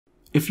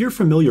If you're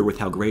familiar with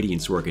how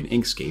gradients work in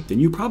Inkscape, then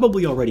you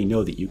probably already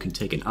know that you can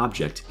take an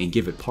object and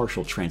give it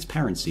partial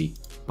transparency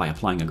by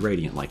applying a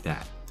gradient like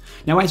that.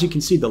 Now, as you can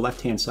see, the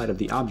left-hand side of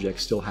the object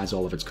still has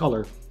all of its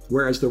color,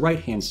 whereas the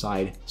right-hand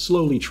side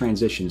slowly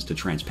transitions to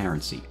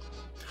transparency.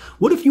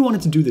 What if you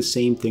wanted to do the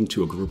same thing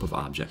to a group of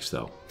objects,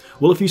 though?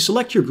 Well, if you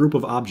select your group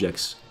of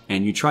objects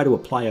and you try to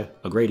apply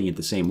a gradient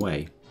the same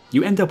way,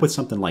 you end up with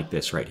something like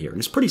this right here. And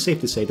it's pretty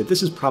safe to say that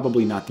this is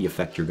probably not the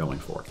effect you're going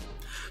for.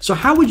 So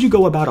how would you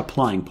go about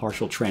applying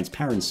partial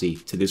transparency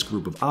to this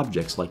group of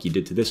objects like you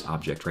did to this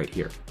object right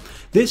here?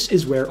 This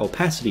is where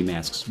opacity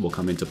masks will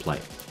come into play,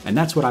 and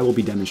that's what I will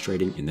be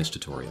demonstrating in this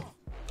tutorial.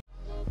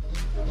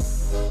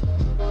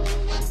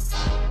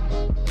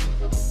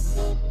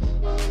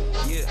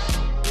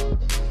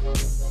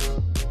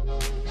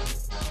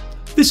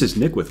 This is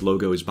Nick with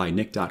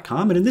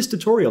logosbynick.com, and in this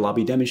tutorial I'll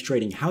be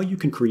demonstrating how you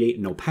can create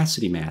an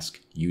opacity mask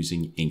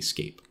using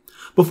Inkscape.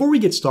 Before we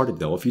get started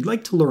though, if you'd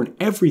like to learn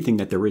everything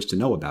that there is to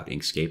know about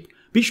Inkscape,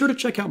 be sure to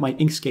check out my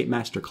Inkscape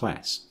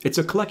Masterclass. It's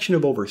a collection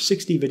of over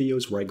 60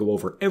 videos where I go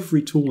over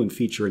every tool and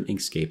feature in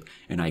Inkscape,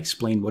 and I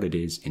explain what it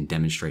is and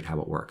demonstrate how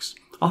it works.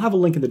 I'll have a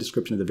link in the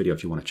description of the video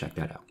if you want to check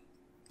that out.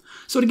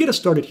 So to get us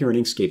started here in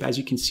Inkscape, as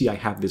you can see, I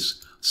have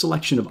this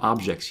selection of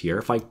objects here.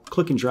 If I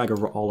click and drag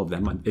over all of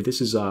them,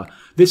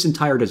 this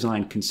entire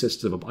design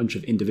consists of a bunch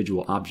of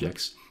individual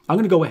objects. I'm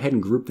going to go ahead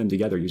and group them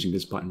together using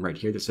this button right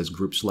here that says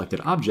Group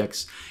Selected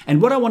Objects.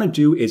 And what I want to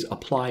do is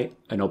apply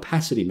an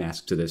opacity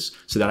mask to this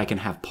so that I can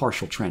have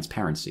partial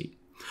transparency.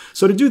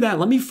 So to do that,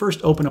 let me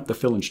first open up the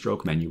Fill and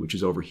Stroke menu, which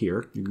is over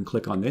here. You can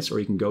click on this, or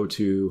you can go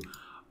to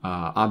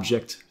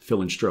Object,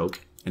 Fill and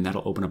Stroke, and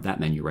that'll open up that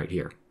menu right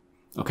here.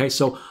 Okay,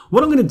 so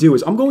what I'm going to do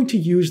is I'm going to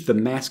use the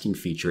masking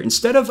feature.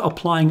 Instead of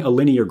applying a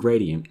linear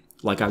gradient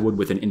like I would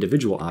with an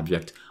individual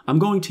object, I'm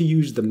going to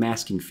use the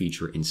masking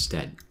feature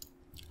instead.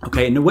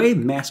 Okay, and the way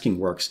masking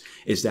works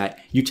is that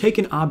you take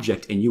an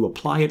object and you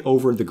apply it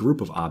over the group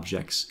of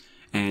objects,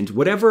 and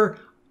whenever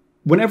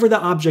the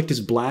object is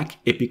black,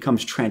 it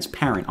becomes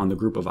transparent on the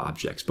group of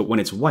objects, but when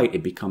it's white,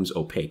 it becomes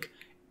opaque.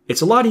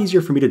 It's a lot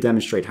easier for me to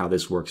demonstrate how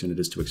this works than it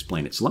is to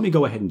explain it, so let me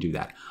go ahead and do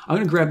that. I'm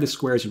going to grab the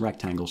Squares and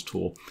Rectangles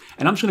tool,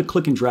 and I'm just going to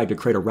click and drag to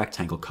create a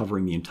rectangle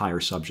covering the entire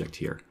subject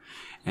here.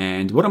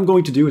 And what I'm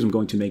going to do is I'm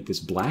going to make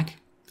this black,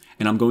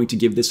 and I'm going to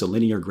give this a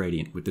linear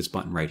gradient with this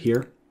button right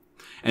here.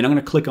 And I'm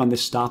going to click on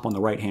this stop on the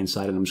right-hand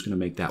side, and I'm just going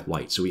to make that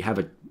white. So we have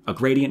a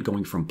gradient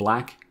going from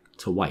black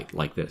to white,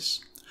 like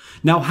this.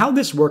 Now, how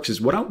this works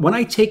is when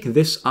I take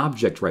this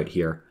object right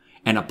here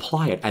and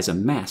apply it as a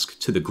mask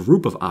to the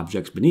group of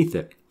objects beneath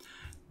it,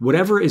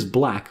 whatever is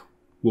black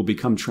will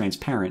become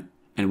transparent,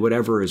 and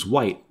whatever is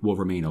white will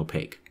remain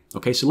opaque.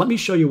 Okay, so let me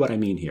show you what I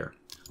mean here.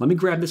 Let me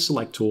grab the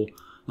Select tool.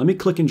 Let me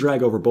click and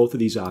drag over both of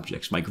these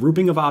objects, my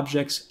grouping of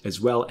objects, as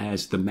well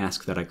as the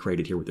mask that I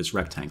created here with this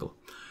rectangle.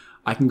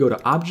 I can go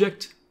to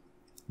Object,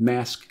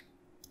 Mask,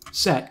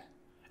 Set,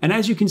 and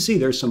as you can see,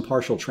 there's some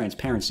partial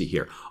transparency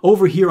here.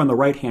 Over here on the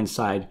right-hand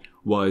side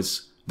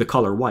was the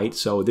color white,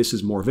 so this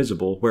is more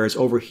visible, whereas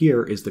over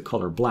here is the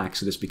color black,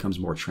 so this becomes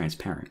more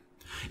transparent.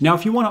 Now,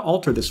 if you want to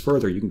alter this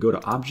further, you can go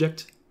to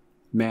Object,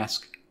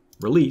 Mask,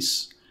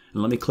 Release,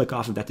 and let me click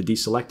off of that to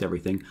deselect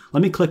everything.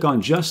 Let me click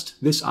on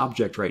just this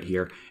object right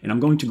here, and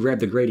I'm going to grab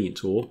the Gradient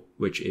tool,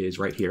 which is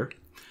right here.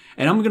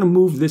 And I'm going to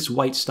move this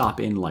white stop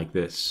in like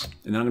this.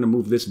 And then I'm going to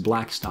move this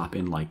black stop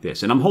in like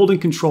this. And I'm holding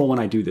Control when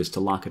I do this to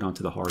lock it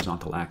onto the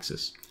horizontal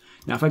axis.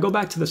 Now if I go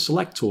back to the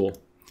Select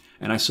tool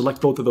and I select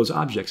both of those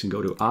objects and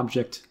go to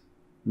Object,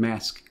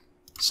 Mask,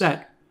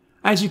 Set,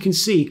 as you can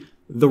see,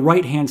 the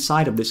right-hand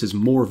side of this is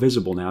more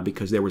visible now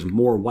because there was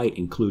more white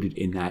included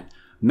in that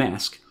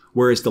mask,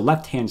 whereas the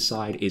left-hand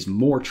side is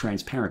more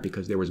transparent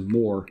because there was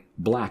more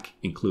black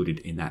included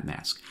in that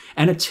mask.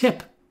 And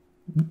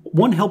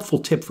one helpful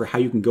tip for how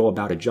you can go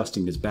about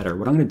adjusting this better,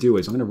 what I'm going to do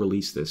is I'm going to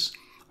release this.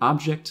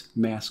 Object,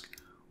 Mask,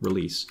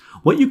 Release.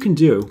 What you can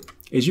do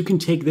is you can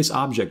take this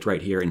object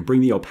right here and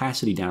bring the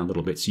opacity down a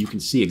little bit so you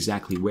can see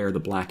exactly where the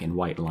black and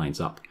white lines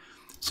up.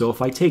 So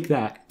if I take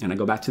that and I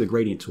go back to the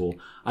Gradient tool,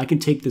 I can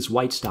take this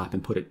white stop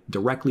and put it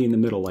directly in the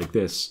middle like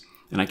this,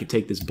 and I can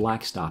take this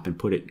black stop and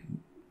put it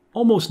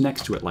almost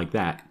next to it like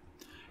that.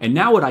 And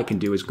now what I can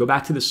do is go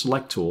back to the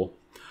Select tool,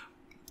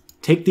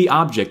 take the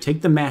object,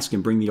 take the mask,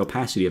 and bring the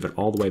opacity of it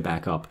all the way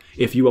back up.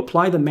 If you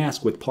apply the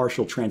mask with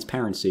partial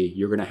transparency,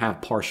 you're going to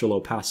have partial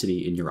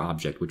opacity in your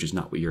object, which is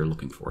not what you're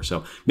looking for.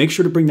 So make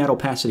sure to bring that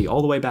opacity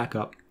all the way back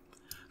up.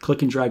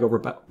 Click and drag over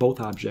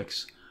both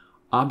objects.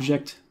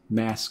 Object,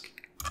 Mask,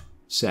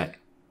 Set,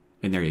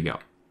 and there you go.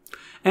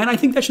 And I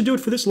think that should do it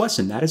for this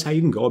lesson. That is how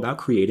you can go about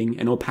creating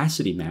an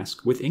opacity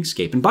mask with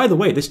Inkscape. And by the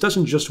way, this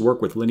doesn't just work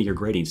with linear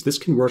gradients. This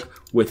can work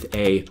with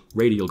a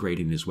radial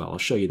gradient as well. I'll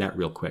show you that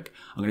real quick.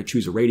 I'm going to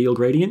choose a radial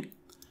gradient.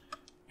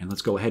 And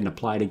let's go ahead and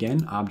apply it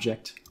again.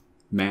 Object,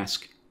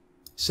 Mask,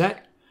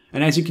 Set.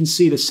 And as you can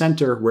see, the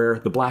center where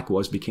the black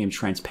was became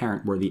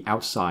transparent, where the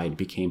outside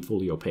became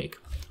fully opaque.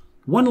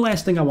 One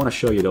last thing I want to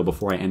show you, though,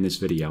 before I end this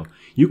video.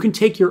 You can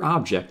take your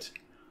object,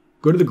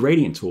 go to the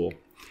Gradient tool,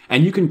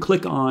 and you can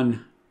click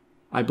on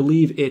I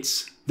believe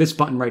it's this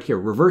button right here.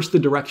 Reverse the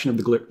direction of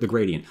the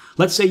gradient.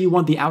 Let's say you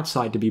want the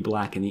outside to be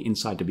black and the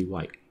inside to be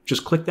white.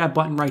 Just click that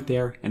button right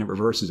there and it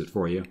reverses it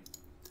for you.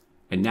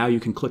 And now you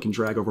can click and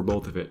drag over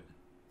both of it.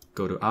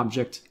 Go to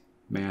Object,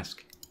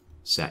 Mask,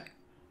 Set.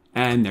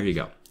 And there you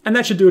go. And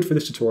that should do it for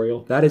this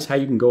tutorial. That is how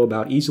you can go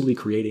about easily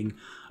creating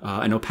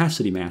an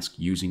opacity mask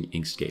using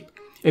Inkscape.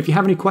 If you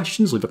have any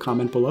questions, leave a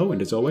comment below.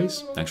 And as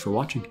always, thanks for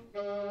watching.